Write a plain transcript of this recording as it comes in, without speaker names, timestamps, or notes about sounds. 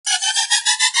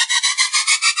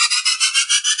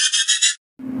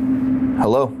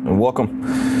Hello and welcome.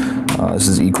 This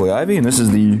is Equally Ivy, and this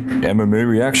is the MMA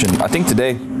reaction. I think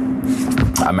today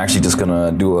I'm actually just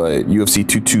gonna do a UFC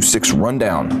 226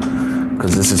 rundown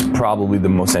because this is probably the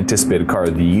most anticipated card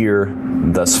of the year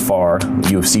thus far,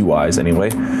 UFC wise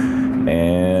anyway.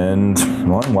 And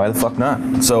well, why the fuck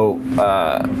not? So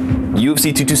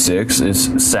UFC 226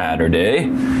 is Saturday,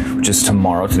 which is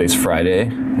tomorrow. Today's Friday,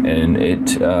 and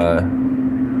it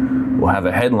will have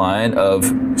a headline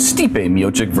of Stipe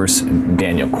Miocic versus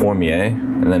Daniel Cormier,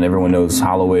 and then everyone knows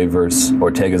Holloway versus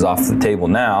Ortega's off the table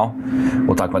now.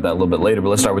 We'll talk about that a little bit later, but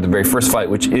let's start with the very first fight,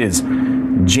 which is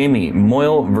Jamie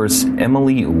Moyle versus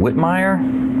Emily Whitmire.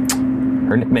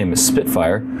 Her nickname is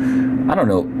Spitfire. I don't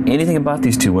know anything about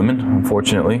these two women,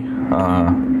 unfortunately.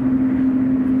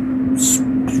 I'm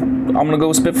gonna go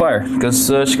with Spitfire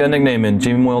because she got a nickname and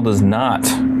Jamie Moyle does not.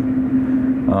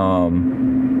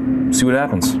 See what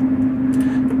happens.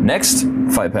 Next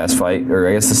Fight Pass fight, or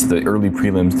I guess this is the early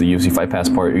prelims, the UFC Fight Pass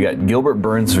part. We got Gilbert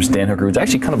Burns versus Dan Hooker. It's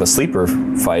actually kind of a sleeper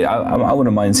fight. I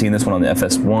wouldn't mind seeing this one on the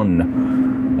FS1.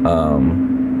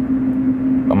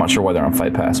 I'm not sure why they're on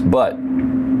Fight Pass, but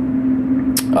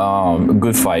a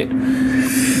good fight.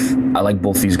 I like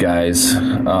both these guys.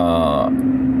 I'm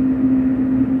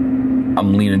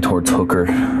leaning towards Hooker.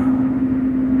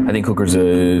 I think Hooker's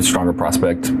a stronger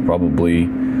prospect, probably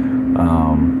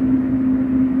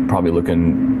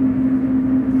looking,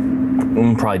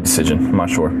 probably decision. I'm not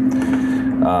sure.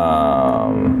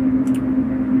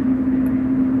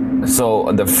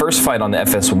 So the first fight on the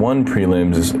FS1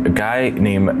 prelims is a guy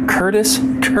named Curtis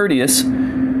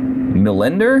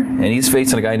Millender, and he's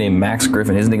facing a guy named Max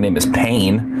Griffin. His nickname is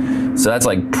Pain. So that's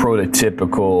like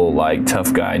prototypical, like,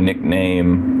 tough guy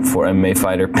nickname for MMA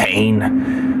fighter, Pain,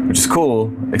 which is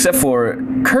cool, except for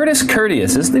Curtis.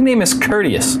 His nickname is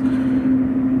Curtis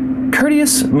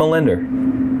Millender.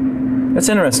 That's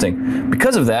interesting.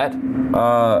 Because of that,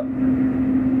 I'm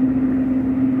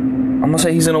gonna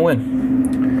say he's gonna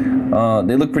win.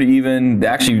 They look pretty even.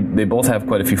 They both have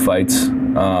quite a few fights.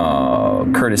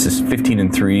 Curtis is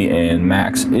 15-3 and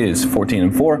Max is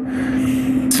 14-4.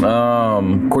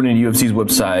 According to UFC's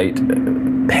website,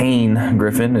 Pain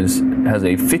Griffin has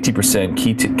a 50%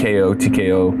 KO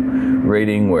TKO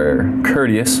rating, where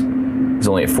Curtis is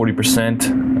only at 40%.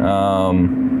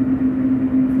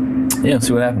 Yeah,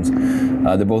 see what happens.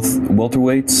 They're both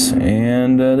welterweights,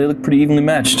 and they look pretty evenly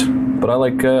matched. But I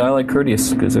like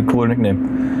Curtis because it's a cooler nickname.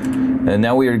 And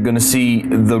now we are going to see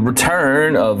the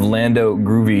return of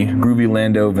Groovy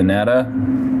Lando Venata,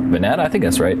 I think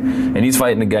that's right. And he's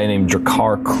fighting a guy named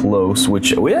Drakkar Klose,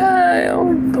 which I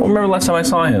don't remember the last time I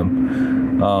saw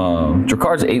him.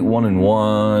 Drakkar's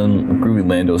 8-1-1. Groovy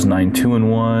Lando's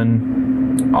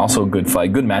 9-2-1. Also a good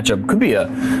fight, good matchup. Could be a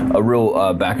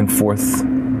real back and forth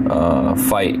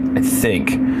fight, I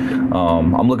think.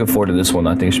 I'm looking forward to this one.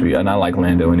 I think it should be, and I like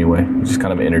Lando anyway. He's just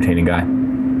kind of an entertaining guy.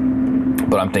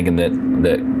 But I'm thinking that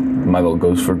my vote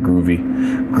goes for Groovy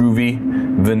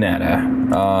Venata.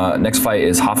 Next fight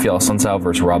is Rafael Sunsao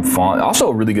versus Rob Font. Also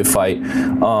a really good fight.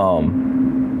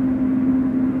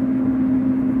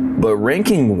 But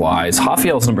ranking wise,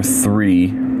 Rafael's number 3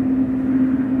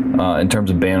 in terms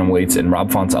of bantamweights, and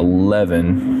Rob Font's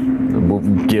 11. We'll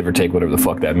give or take whatever the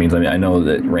fuck that means. I mean, I know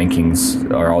that rankings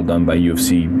are all done by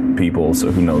UFC people,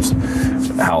 so who knows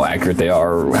how accurate they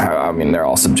are. I mean, they're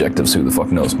all subjective, so who the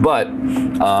fuck knows. But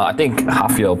I think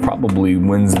Rafael probably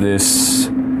wins this.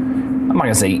 I'm not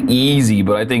gonna say easy,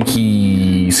 but I think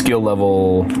skill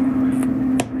level.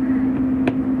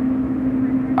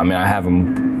 I mean, I have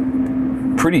him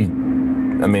pretty.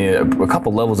 I mean, a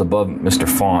couple levels above Mr.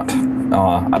 Font.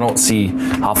 I don't see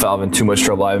Rafael in too much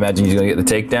trouble. I imagine he's going to get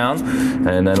the takedown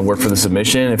and then work for the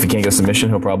submission. If he can't get a submission,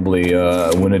 he'll probably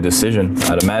win a decision,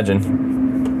 I'd imagine.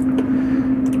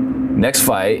 Next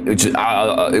fight, which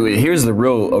here's the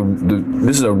real.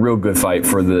 This is a real good fight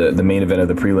for the main event of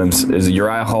the prelims. Is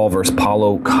Uriah Hall versus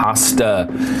Paulo Costa.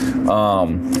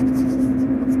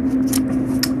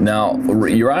 Now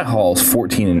Uriah Hall is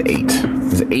 14-8.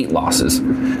 There's 8 losses,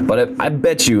 but I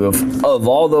bet you of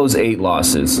all those 8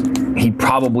 losses, he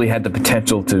probably had the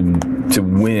potential to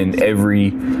win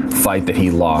every fight that he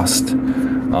lost.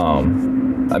 I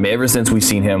mean, ever since we've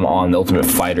seen him on The Ultimate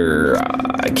Fighter,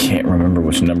 I can't remember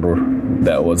which number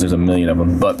that was. There's a million of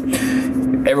them, but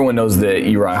everyone knows that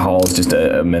Uriah Hall is just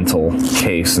a mental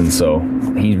case, and so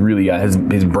he really got his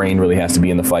brain really has to be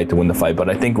in the fight to win the fight. But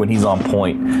I think when he's on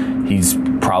point, he's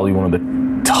probably one of the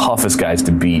toughest guys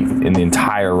to beat in the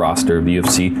entire roster of the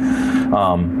UFC.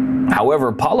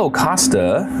 However, Paulo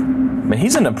Costa, man,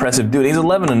 he's an impressive dude. He's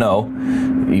 11-0.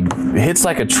 He hits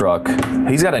like a truck.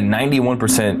 He's got a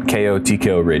 91% KO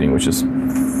TKO rating, which is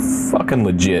fucking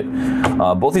legit.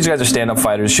 Both these guys are stand-up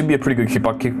fighters. Should be a pretty good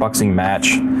kickboxing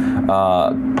match.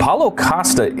 Paulo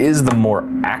Costa is the more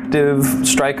active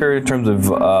striker in terms of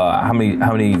how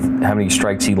many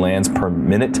strikes he lands per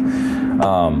minute.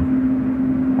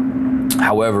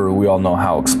 However, we all know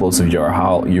how explosive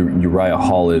Uriah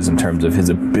Hall is in terms of his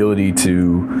ability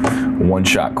to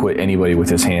one-shot quit anybody with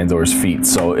his hands or his feet.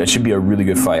 So it should be a really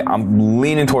good fight. I'm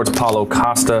leaning towards Paulo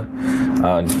Costa,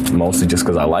 mostly just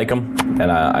because I like him,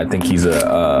 and I think he's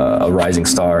a rising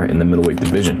star in the middleweight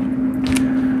division.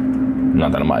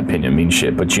 Not that in my opinion means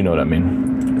shit, but you know what I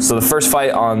mean. So the first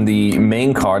fight on the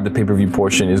main card, the pay-per-view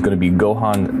portion, is going to be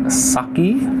Gokhan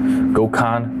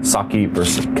Saki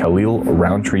versus Khalil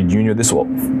Roundtree Jr. This will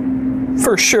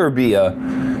for sure be a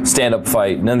stand-up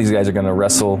fight. None of these guys are going to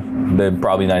wrestle. They're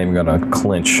probably not even going to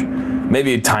clinch.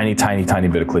 Maybe a tiny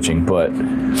bit of clinching, but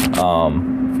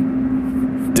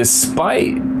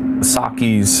despite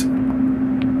Saki's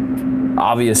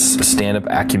obvious stand-up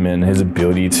acumen, his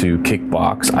ability to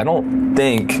kickbox, I don't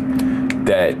think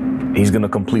that he's going to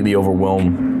completely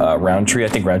overwhelm Roundtree. I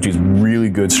think Roundtree's a really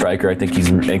good striker. I think he's,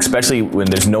 especially when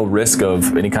there's no risk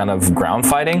of any kind of ground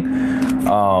fighting,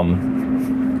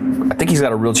 I think he's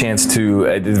got a real chance to,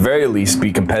 at the very least,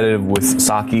 be competitive with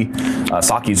Saki.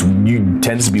 Saki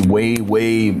tends to be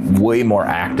way more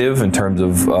active in terms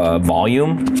of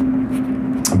volume,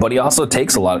 but he also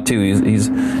takes a lot too. He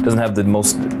doesn't have the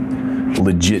most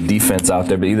legit defense out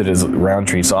there, but either does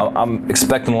Roundtree. So I'm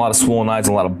expecting a lot of swollen eyes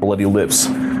and a lot of bloody lips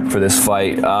for this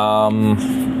fight. You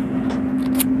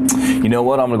know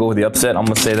what? I'm going to go with the upset. I'm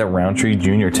going to say that Roundtree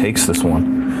Jr. takes this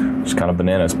one. It's kind of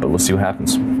bananas, but let's see what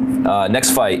happens.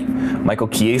 Next fight, Michael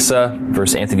Chiesa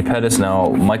versus Anthony Pettis.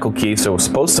 Now, Michael Chiesa was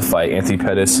supposed to fight Anthony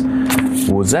Pettis.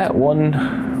 Was that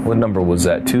one? What number was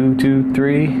that? 2, 2,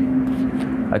 3?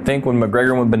 I think when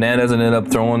McGregor went bananas and ended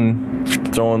up throwing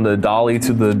the dolly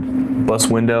to the bus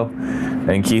window,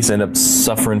 and Chiesa ended up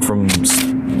suffering from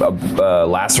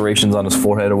lacerations on his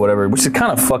forehead or whatever, which is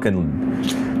kind of fucking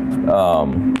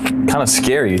kind of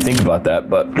scary to think about that.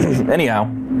 But anyhow,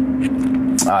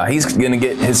 he's gonna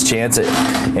get his chance at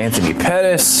Anthony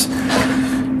Pettis,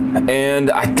 and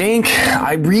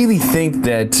I really think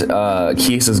that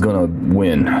Chiesa's gonna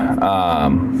win,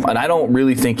 and I don't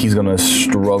really think he's gonna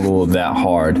struggle that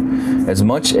hard. As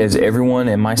much as everyone,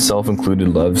 and myself included,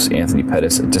 loves Anthony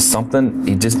Pettis, he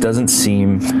just doesn't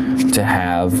seem to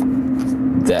have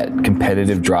that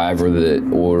competitive drive,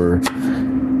 or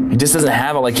he just doesn't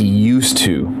have it like he used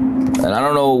to. And I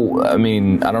don't know. I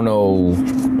mean, I don't know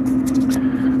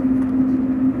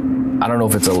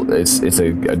if it's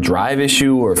a drive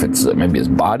issue, or if it's maybe his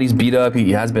body's beat up.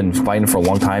 He has been fighting for a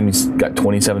long time. He's got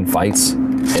 27 fights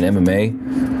in MMA,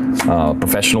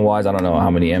 professional wise. I don't know how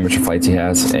many amateur fights he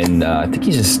has, and I think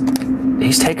he's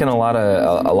taken a lot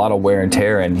of wear and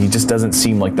tear, and he just doesn't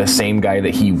seem like the same guy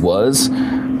that he was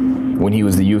when he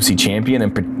was the UFC champion,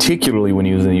 and particularly when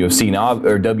he was in the UFC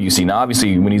or WC. Now,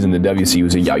 obviously, when he's in the WC, he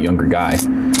was a younger guy,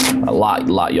 a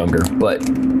lot younger, but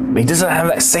he doesn't have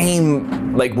that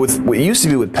same, like with what used to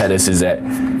be with Pettis, is that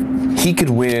he could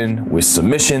win with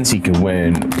submissions, he could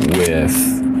win with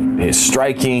his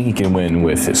striking, he can win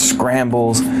with his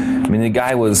scrambles. I mean, the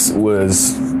guy was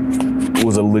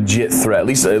a legit threat, at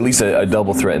least a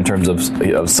double threat in terms of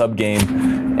sub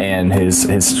game and his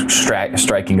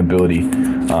striking ability.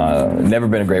 Never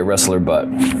been a great wrestler, but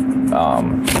I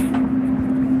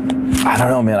don't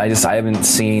know, man. I haven't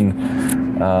seen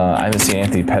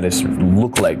Anthony Pettis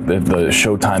look like the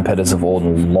Showtime Pettis of old in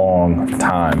a long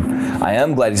time. I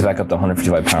am glad he's back up to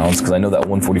 155 pounds, because I know that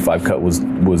 145 cut was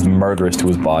murderous to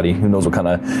his body. Who knows what kind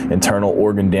of internal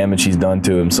organ damage he's done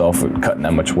to himself with cutting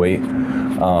that much weight.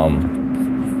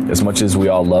 As much as we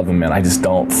all love him, man, I just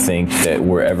don't think that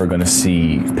we're ever going to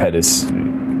see Pettis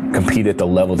compete at the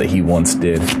level that he once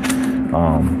did.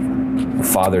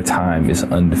 Father Time is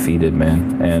undefeated,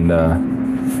 man. And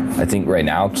I think right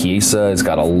now Chiesa has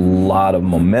got a lot of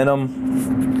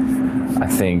momentum. I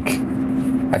think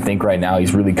right now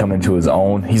he's really coming to his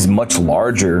own. He's much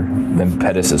larger than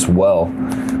Pettis as well.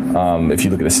 If you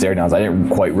look at the stare downs, I didn't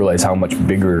quite realize how much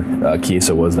bigger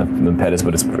Chiesa was than Pettis,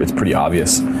 but it's pretty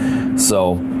obvious.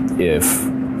 So if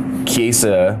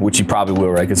Chiesa, which he probably will,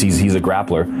 right, because he's a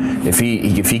grappler, if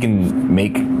he can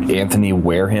make Anthony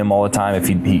wear him all the time,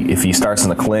 if he starts in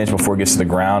the clinch before he gets to the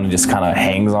ground and just kind of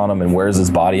hangs on him and wears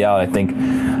his body out, I think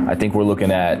we're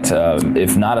looking at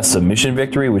if not a submission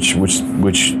victory, which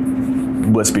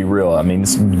let's be real, I mean,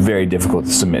 it's very difficult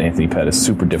to submit Anthony Pettis,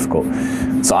 super difficult.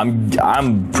 So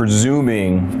I'm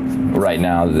presuming right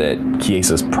now that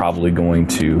Chiesa's probably going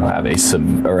to have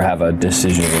a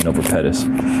decision win over Pettis.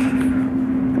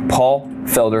 Paul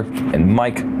Felder and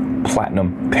Mike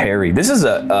Platinum Perry. This is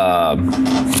a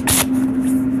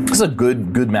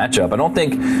good matchup. I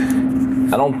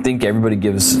don't think everybody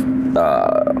gives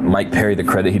Mike Perry the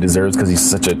credit he deserves because he's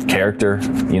such a character,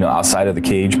 outside of the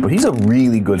cage. But he's a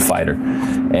really good fighter,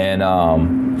 and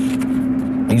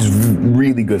he's a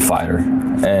really good fighter.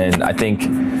 And I think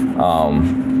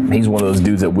he's one of those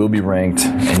dudes that will be ranked,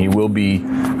 and he will be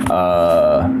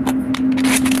a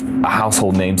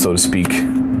household name, so to speak,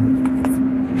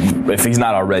 if he's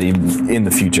not already in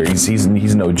the future.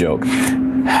 He's no joke.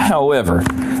 However,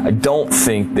 I don't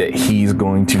think that he's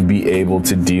going to be able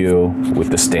to deal with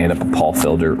the stand-up of Paul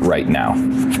Felder right now.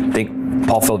 I think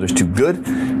Paul Felder's too good.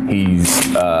 He's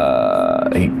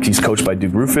coached by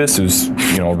Duke Roufus, who's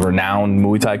a renowned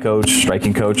Muay Thai coach,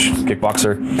 striking coach,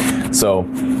 kickboxer. So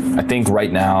I think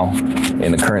right now,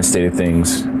 in the current state of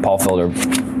things, Paul Felder,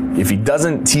 if he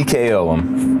doesn't TKO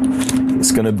him,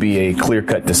 it's going to be a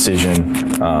clear-cut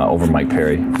decision over Mike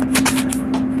Perry.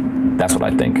 That's what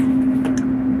I think.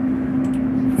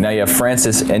 Now you have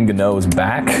Francis Ngannou's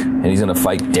back, and he's going to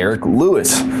fight Derek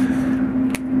Lewis.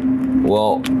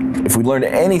 Well, if we learned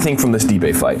anything from this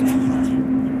Stipe fight,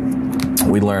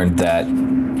 we learned that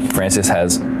Francis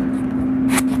has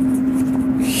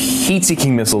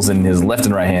heat-seeking missiles in his left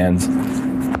and right hands,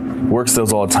 works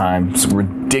those all the time, some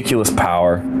ridiculous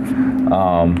power,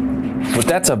 but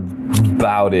that's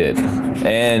about it.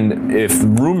 And if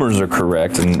rumors are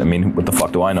correct, and I mean, what the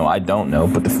fuck do I know? I don't know,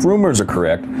 but if rumors are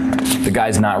correct, the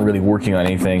guy's not really working on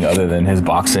anything other than his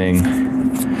boxing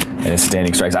and his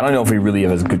standing strikes. I don't know if he really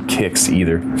has good kicks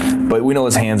either, but we know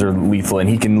his hands are lethal, and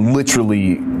he can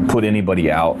literally put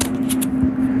anybody out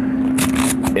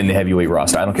in the heavyweight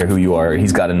roster. I don't care who you are.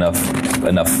 He's got enough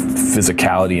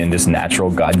physicality and just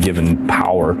natural God-given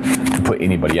power to put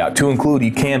anybody out. To include, he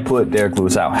can put Derek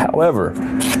Lewis out. However,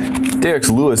 Derek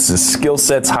Lewis's skill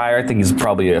set's higher. I think he's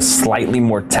probably a slightly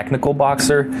more technical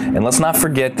boxer. And let's not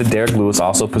forget that Derek Lewis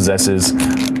also possesses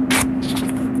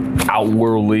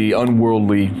unworldly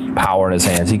power in his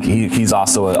hands. He's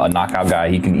also a knockout guy.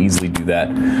 He can easily do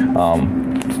that.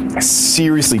 I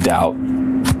seriously doubt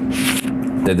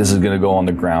that this is going to go on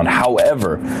the ground.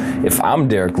 However, if I'm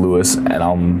Derek Lewis and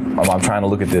I'm trying to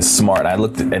look at this smart,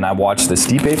 and I watched the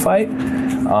Stipe fight,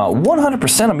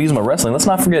 100% I'm using my wrestling. Let's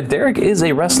not forget, Derek is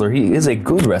a wrestler. He is a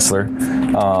good wrestler.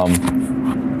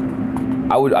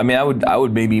 I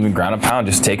would maybe even ground and pound,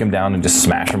 just take him down and just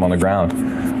smash him on the ground.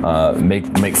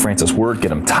 Make Francis work,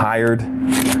 get him tired.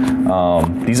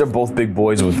 These are both big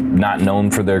boys with not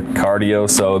known for their cardio,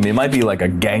 so I mean, it might be like a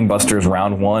gangbusters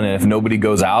round one, and if nobody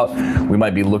goes out, we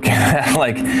might be looking at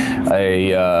like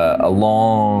a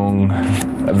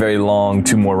very long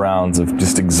 2 more rounds of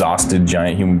just exhausted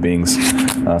giant human beings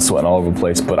sweating all over the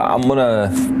place. But I'm gonna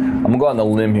go out on a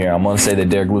limb here. I'm gonna say that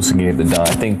Derek Lewis can get it done.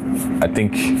 I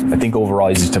think overall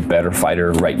he's just a better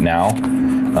fighter right now.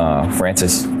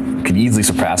 Francis could easily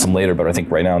surpass him later, but I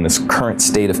think right now in this current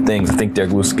state of things, I think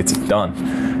Derek Lewis gets it done.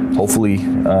 Hopefully,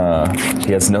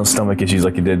 he has no stomach issues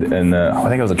like he did in I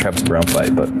think it was a Travis Brown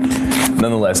fight, but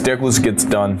nonetheless, Derek Lewis gets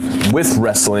done with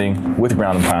wrestling, with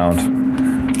ground and pound.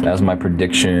 That's my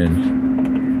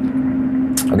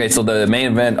prediction. Okay, so the main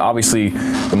event, obviously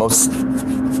the most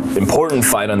important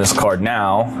fight on this card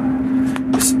now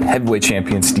is heavyweight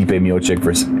champion Stipe Miocic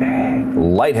versus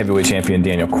light heavyweight champion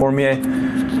Daniel Cormier.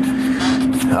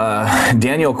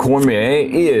 Daniel Cormier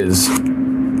is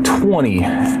 20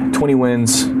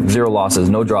 wins, 0 losses,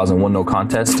 no draws, and 1 no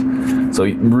contest. So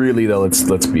really, though,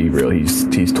 let's be real. He's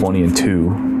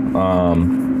 20-2,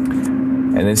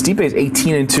 and then Stipe is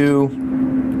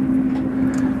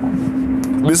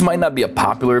 18-2. This might not be a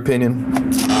popular opinion,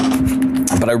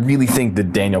 but I really think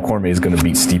that Daniel Cormier is going to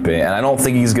beat Stipe, and I don't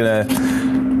think he's gonna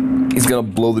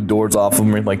blow the doors off him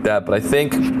or anything like that. But I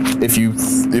think if you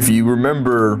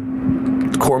remember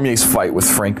Cormier's fight with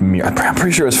Frank Mir, I'm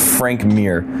pretty sure it was Frank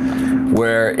Mir,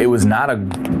 where it was not a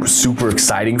super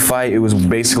exciting fight. It was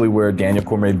basically where Daniel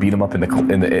Cormier beat him up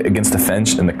against the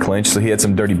fence in the clinch. So he had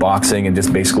some dirty boxing and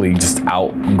just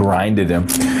out grinded him.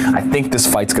 I think this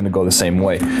fight's going to go the same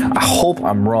way. I hope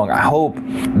I'm wrong. I hope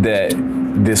that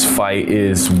this fight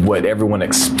is what everyone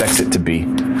expects it to be,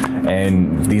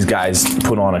 and these guys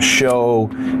put on a show,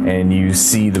 and you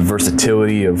see the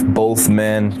versatility of both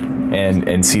men,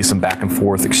 and see some back and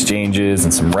forth exchanges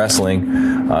and some wrestling.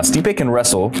 Stipe can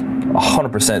wrestle, 100%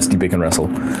 Stipe can wrestle.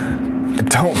 I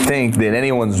don't think that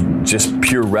anyone's just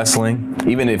pure wrestling,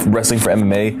 even if wrestling for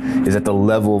MMA is at the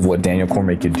level of what Daniel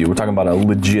Cormier could do. We're talking about a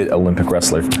legit Olympic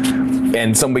wrestler.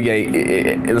 And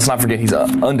let's not forget, he's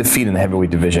undefeated in the heavyweight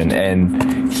division,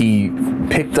 and he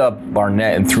picked up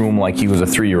Barnett and threw him like he was a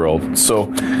 3-year-old.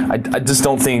 So I just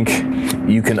don't think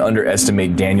you can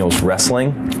underestimate Daniel's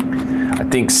wrestling. I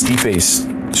think Stipe's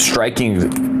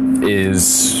striking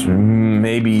is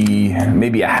maybe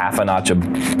a half a notch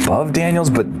above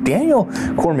Daniel's, but Daniel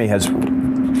Cormier has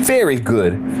very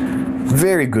good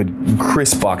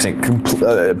crisp boxing,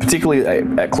 particularly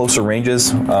at closer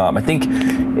ranges. I think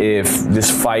if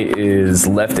this fight is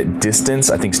left at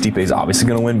distance, I think Stipe is obviously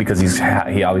going to win because he's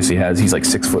like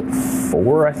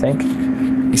 6'4", I think.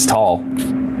 He's tall.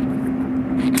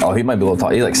 Oh, he might be a little tall.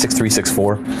 He's like 6'3",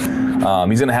 6'4".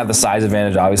 He's going to have the size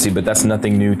advantage, obviously, but that's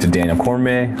nothing new to Daniel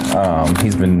Cormier.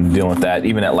 He's been dealing with that.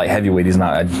 Even at light heavyweight, he's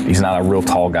not a real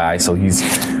tall guy, so he's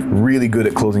really good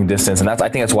at closing distance, and I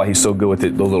think that's why he's so good with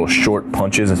those little short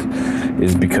punches,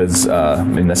 is because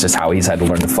and that's just how he's had to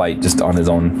learn to fight, just on his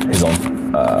own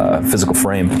physical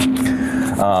frame.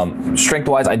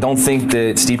 Strength-wise, I don't think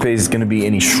that Stipe is going to be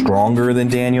any stronger than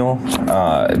Daniel,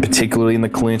 particularly in the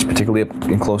clinch, particularly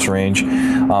in close range.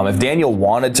 If Daniel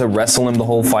wanted to wrestle him the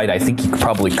whole fight, I think he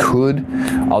probably could,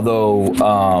 although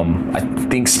I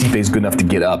think Stipe is good enough to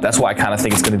get up. That's why I kind of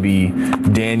think it's going to be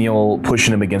Daniel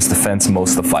pushing him against the fence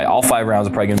most of the fight. All 5 rounds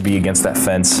are probably going to be against that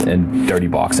fence and dirty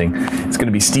boxing. It's going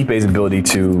to be Stipe's ability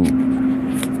to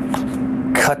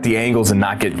cut the angles and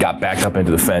not get backed up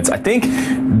into the fence. I think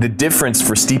the difference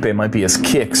for Stipe might be his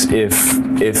kicks. If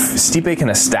Stipe can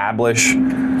establish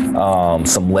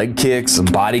some leg kicks, some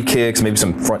body kicks, maybe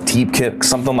some front teep kicks,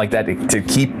 something like that to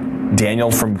keep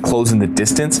Daniel from closing the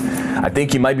distance, I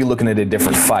think you might be looking at a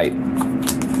different fight.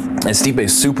 And Stipe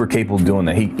is super capable of doing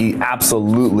that. He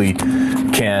absolutely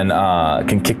can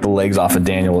kick the legs off of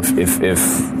Daniel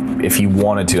if he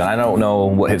wanted to. And I don't know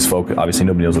what his focus, obviously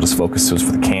nobody knows what his focus is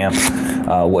for the camp,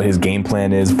 what his game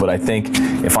plan is, but I think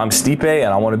if I'm Stipe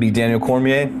and I want to beat Daniel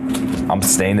Cormier, I'm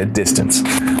staying at distance,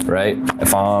 right?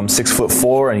 If I'm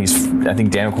 6'4" and I think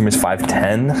Daniel Cormier's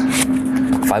 5'10",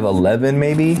 5'11"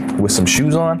 maybe, with some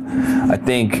shoes on, I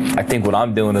think what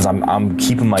I'm doing is I'm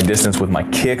keeping my distance with my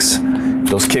kicks.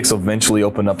 Those kicks will eventually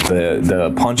open up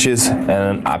the punches,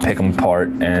 and I pick them apart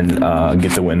and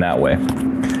get the win that way.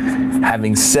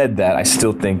 Having said that, I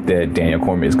still think that Daniel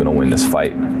Cormier is going to win this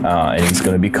fight, and he's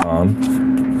going to become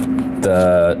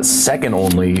the second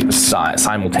only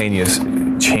simultaneous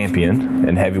champion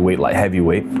in heavyweight, light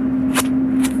heavyweight.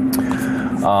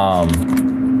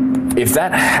 If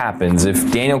that happens,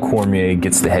 if Daniel Cormier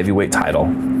gets the heavyweight title,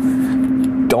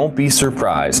 don't be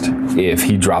surprised if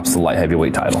he drops the light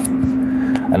heavyweight title.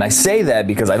 And I say that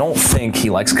because I don't think he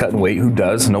likes cutting weight. Who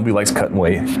does? Nobody likes cutting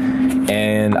weight.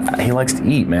 And he likes to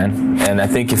eat, man. And I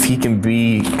think if he can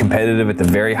be competitive at the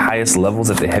very highest levels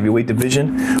at the heavyweight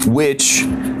division, which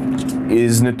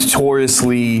is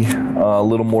notoriously a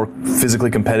little more physically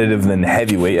competitive than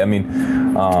heavyweight. I mean,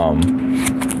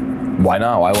 why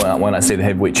not? Why not say the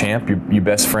heavyweight champ? Your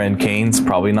best friend Kane's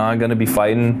probably not going to be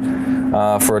fighting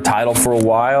for a title for a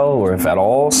while, or if at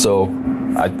all. So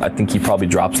I think he probably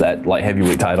drops that light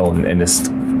heavyweight title and just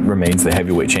remains the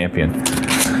heavyweight champion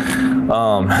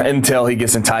until he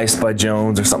gets enticed by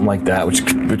Jones or something like that, which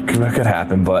could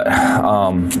happen. But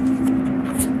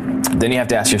then you have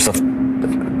to ask yourself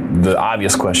the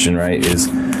obvious question, right? Is,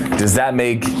 does that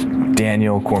make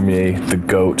Daniel Cormier the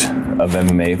GOAT of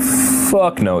MMA?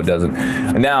 Fuck no, it doesn't.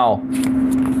 Now,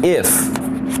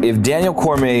 if Daniel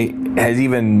Cormier has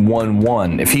even won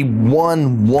one, if he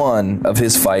won one of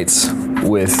his fights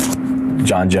with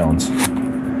Jon Jones,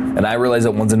 and I realize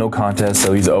that one's a no contest,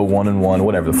 so he's 0-1-1,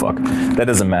 whatever the fuck. That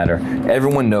doesn't matter.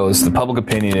 Everyone knows, the public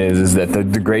opinion is that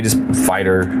the greatest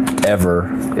fighter ever,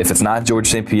 if it's not George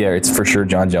St. Pierre, it's for sure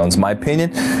Jon Jones. My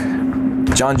opinion,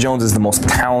 Jon Jones is the most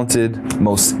talented,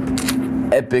 most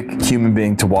epic human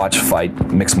being to watch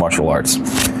fight mixed martial arts.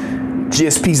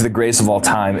 GSP's the greatest of all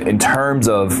time in terms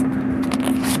of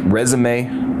resume,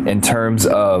 in terms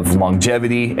of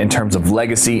longevity, in terms of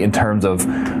legacy, in terms of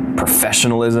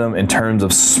professionalism, in terms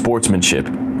of sportsmanship.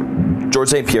 George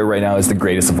St. Pierre right now is the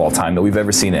greatest of all time that we've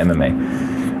ever seen in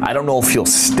MMA. I don't know if he'll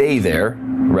stay there,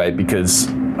 right? Because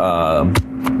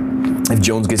if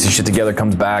Jones gets his shit together,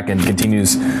 comes back, and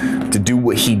continues to do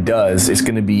what he does, it's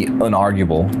going to be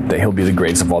unarguable that he'll be the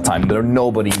greatest of all time.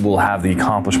 Nobody will have the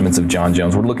accomplishments of Jon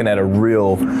Jones. We're looking at a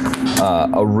real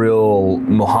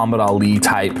Muhammad Ali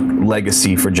type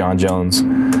legacy for Jon Jones,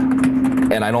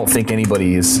 and I don't think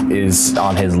anybody is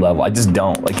on his level. I just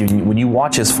don't. Like, when you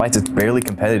watch his fights, it's barely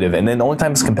competitive, and then the only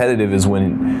time it's competitive is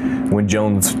when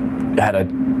Jones had a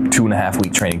 2.5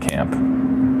 week training camp,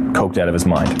 coked out of his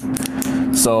mind.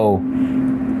 So,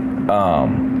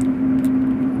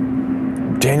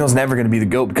 Daniel's never going to be the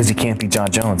GOAT because he can't beat Jon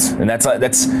Jones, and that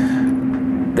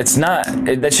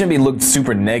shouldn't be looked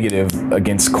super negative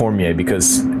against Cormier,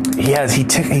 because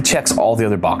he checks all the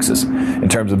other boxes in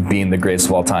terms of being the greatest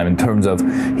of all time. In terms of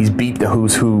he's beat the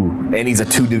who's who, and he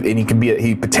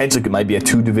potentially might be a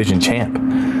 2-division champ.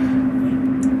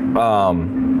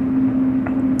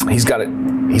 He's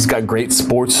got great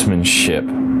sportsmanship,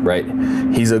 right?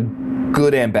 He's a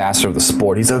good ambassador of the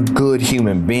sport. He's a good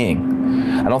human being.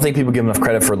 I don't think people give enough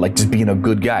credit for like just being a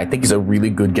good guy. I think he's a really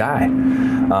good guy.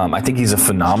 I think he's a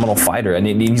phenomenal fighter, and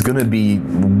he's going to be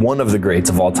one of the greats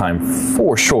of all time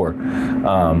for sure.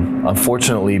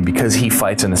 Unfortunately, because he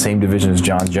fights in the same division as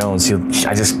John Jones,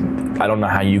 I don't know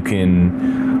how you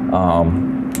can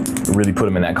really put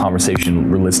him in that conversation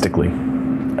realistically.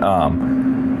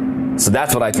 So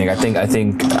that's what I think. I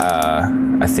think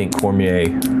Cormier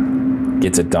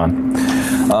gets it done.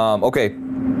 Okay.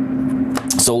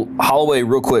 So Holloway,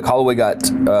 real quick. Holloway got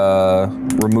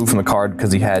removed from the card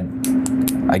because he had,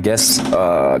 I guess,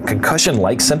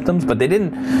 concussion-like symptoms, but they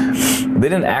didn't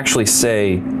actually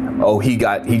say, oh, he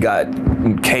got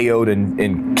KO'd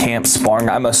in camp sparring.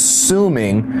 I'm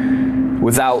assuming,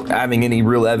 without having any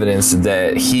real evidence,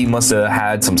 that he must have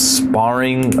had some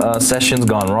sparring sessions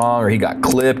gone wrong, or he got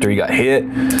clipped, or he got hit.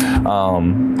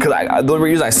 Because the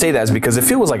reason I say that is because if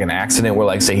it was like an accident where,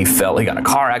 like, say he got in a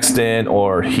car accident,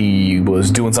 or he was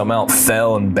doing something else,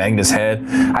 fell and banged his head,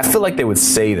 I feel like they would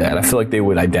say that. I feel like they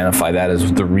would identify that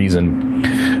as the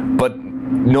reason. But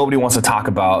nobody wants to talk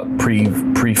about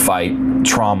pre-fight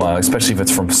trauma, especially if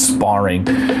it's from sparring.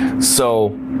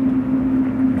 So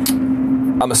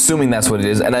I'm assuming that's what it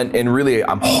is, and really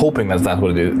I'm hoping that's what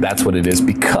it is. That's what it is,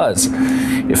 because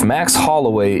if Max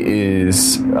Holloway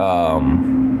is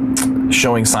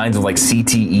showing signs of like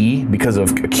CTE because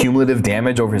of cumulative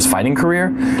damage over his fighting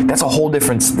career, that's a whole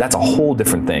different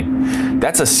thing.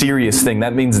 That's a serious thing.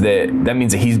 That means that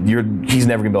he's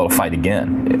never gonna be able to fight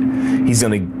again. He's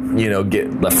gonna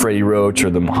get the Freddie Roach or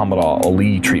the Muhammad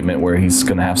Ali treatment, where he's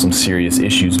gonna have some serious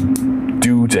issues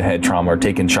due to head trauma or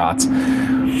taking shots.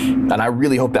 And I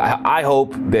really hope I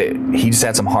hope that he just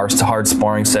had some hard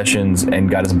sparring sessions and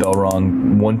got his bell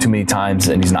rung one too many times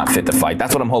and he's not fit to fight.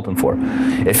 That's what I'm hoping for.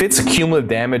 If it's cumulative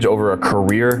damage over a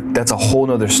career, that's a whole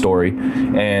nother story.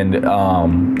 And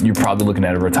you're probably looking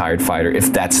at a retired fighter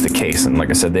if that's the case. And like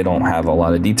I said, they don't have a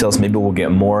lot of details. Maybe we'll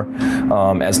get more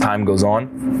as time goes on.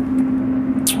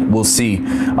 We'll see.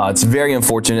 It's very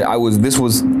unfortunate. This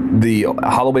was the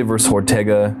Holloway versus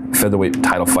Ortega featherweight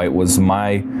title fight was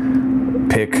my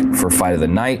pick for fight of the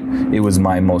night. It was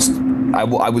my most. I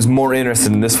was more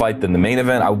interested in this fight than the main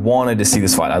event. I wanted to see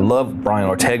this fight. I love Brian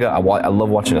Ortega. I love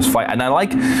watching this fight, and I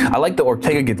like that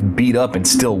Ortega gets beat up and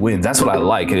still wins. That's what I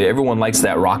like. Everyone likes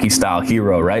that Rocky style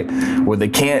hero, right? Where they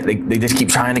just keep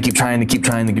trying, and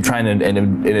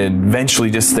eventually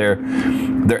just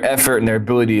their effort and their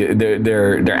ability,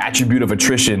 their attribute of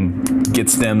attrition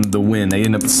gets them the win. They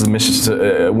end up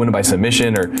winning by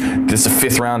submission or just a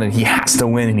 5th round, and he has to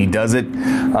win, and he does it.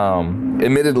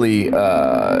 Admittedly,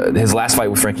 his last fight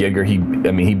with Frankie Edgar, he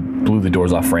blew the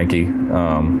doors off Frankie. There's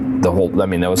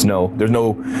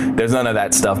none of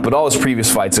that stuff. But all his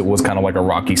previous fights, it was kind of like a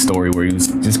Rocky story where he was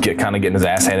just kind of getting his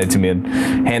ass handed to him,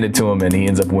 and he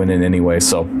ends up winning anyway.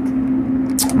 So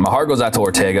my heart goes out to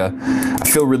Ortega. I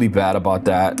feel really bad about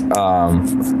that.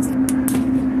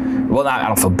 Well, I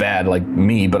don't feel bad like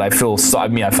me, but I feel.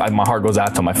 My heart goes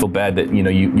out to him. I feel bad that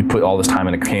you put all this time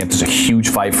in a camp. There's a huge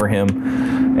fight for him,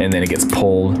 and then it gets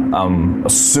pulled. I'm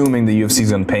assuming the UFC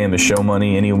is going to pay him the show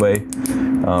money anyway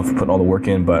for putting all the work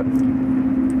in, but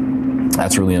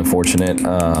that's really unfortunate.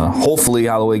 Hopefully,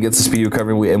 Holloway gets a speedy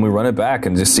recovery and we run it back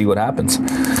and just see what happens.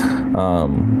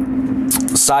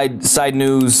 Side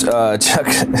news: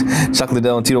 Chuck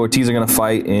Liddell and Tito Ortiz are going to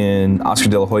fight in Oscar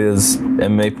De La Hoya's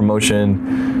MMA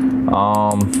promotion.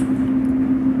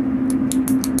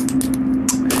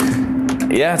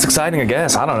 Yeah, it's exciting, I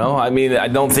guess. I don't know. I mean, I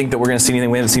don't think that we're going to see anything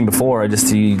we haven't seen before. I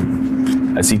see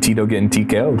Tito getting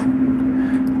TKO'd.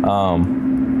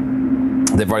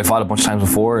 They've already fought a bunch of times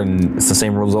before, and it's the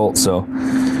same result. So,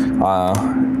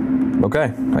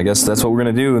 okay, I guess that's what we're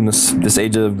going to do in this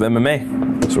age of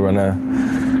MMA. So we're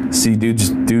going to see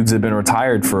dudes that have been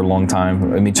retired for a long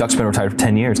time. I mean, Chuck's been retired for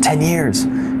 10 years. 10 years!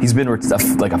 He's been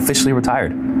officially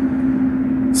retired.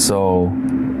 So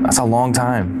that's a long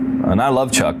time. And I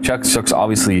love Chuck. Chuck's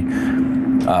obviously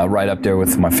right up there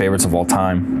with my favorites of all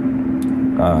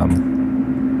time.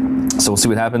 So we'll see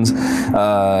what happens.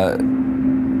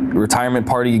 Retirement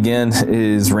party again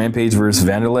is Rampage versus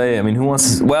Vanderlei. I mean, who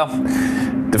wants? Well,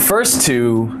 the first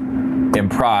two in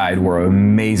Pride were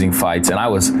amazing fights, and I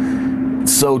was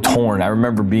so torn. I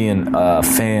remember being a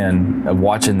fan of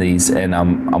watching these, and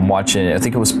I'm watching. I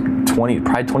think it was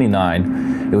Pride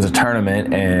 29. It was a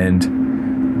tournament,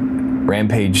 and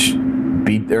Rampage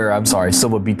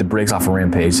Silva beat the brakes off of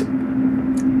Rampage.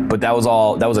 But that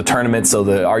was a tournament, so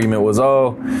the argument was,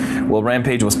 oh, well,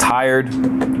 Rampage was tired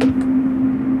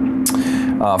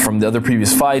from the other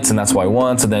previous fights, and that's why he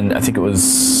won. So then I think it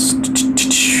was,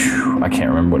 I can't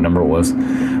remember what number it was,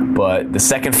 but the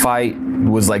second fight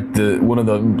was like one of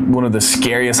the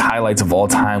scariest highlights of all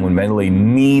time, when Vanderlei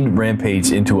kneed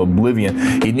Rampage into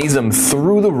oblivion. He knees him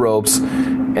through the ropes,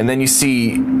 and then you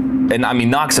see, and I mean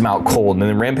knocks him out cold, and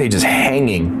then Rampage is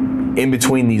hanging in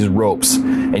between these ropes,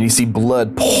 and you see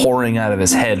blood pouring out of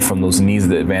his head from those knees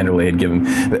that Vanderlei had given.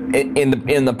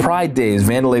 In the Pride days,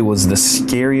 Vanderlei was the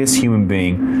scariest human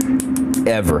being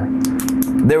ever.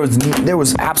 There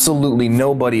was absolutely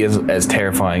nobody as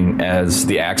terrifying as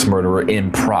the Axe Murderer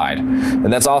in Pride,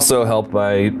 and that's also helped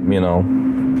by, you know,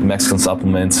 Mexican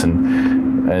supplements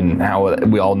and how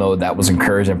we all know that was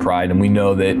encouraged in Pride, and we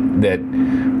know that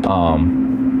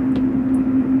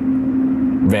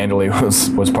Vanderlei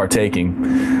was partaking,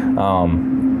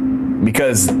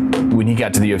 because when he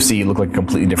got to the UFC, he looked like a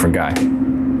completely different guy.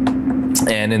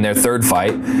 And in their third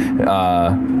fight,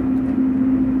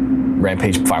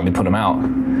 Rampage finally put him out.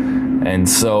 And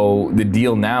so the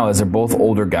deal now is they're both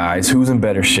older guys. Who's in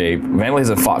better shape? Vanderlei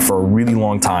has fought for a really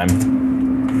long time.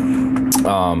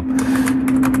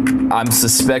 I'm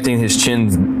suspecting his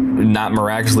chin's not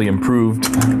miraculously improved,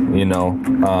 you know.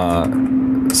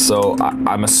 So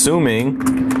I'm assuming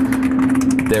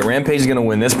that Rampage is going to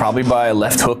win this, probably by a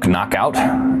left hook knockout.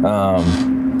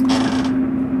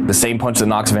 The same punch that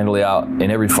knocks Vanderlei out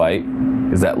in every fight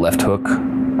is that left hook.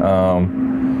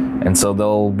 And so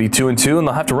they'll be 2-2, and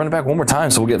they'll have to run it back one more time.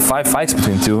 So we'll get 5 fights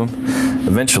between the two of them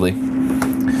eventually.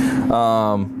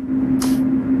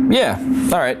 Yeah,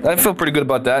 all right. I feel pretty good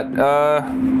about that.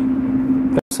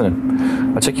 Thanks for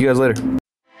listening. I'll check you guys later.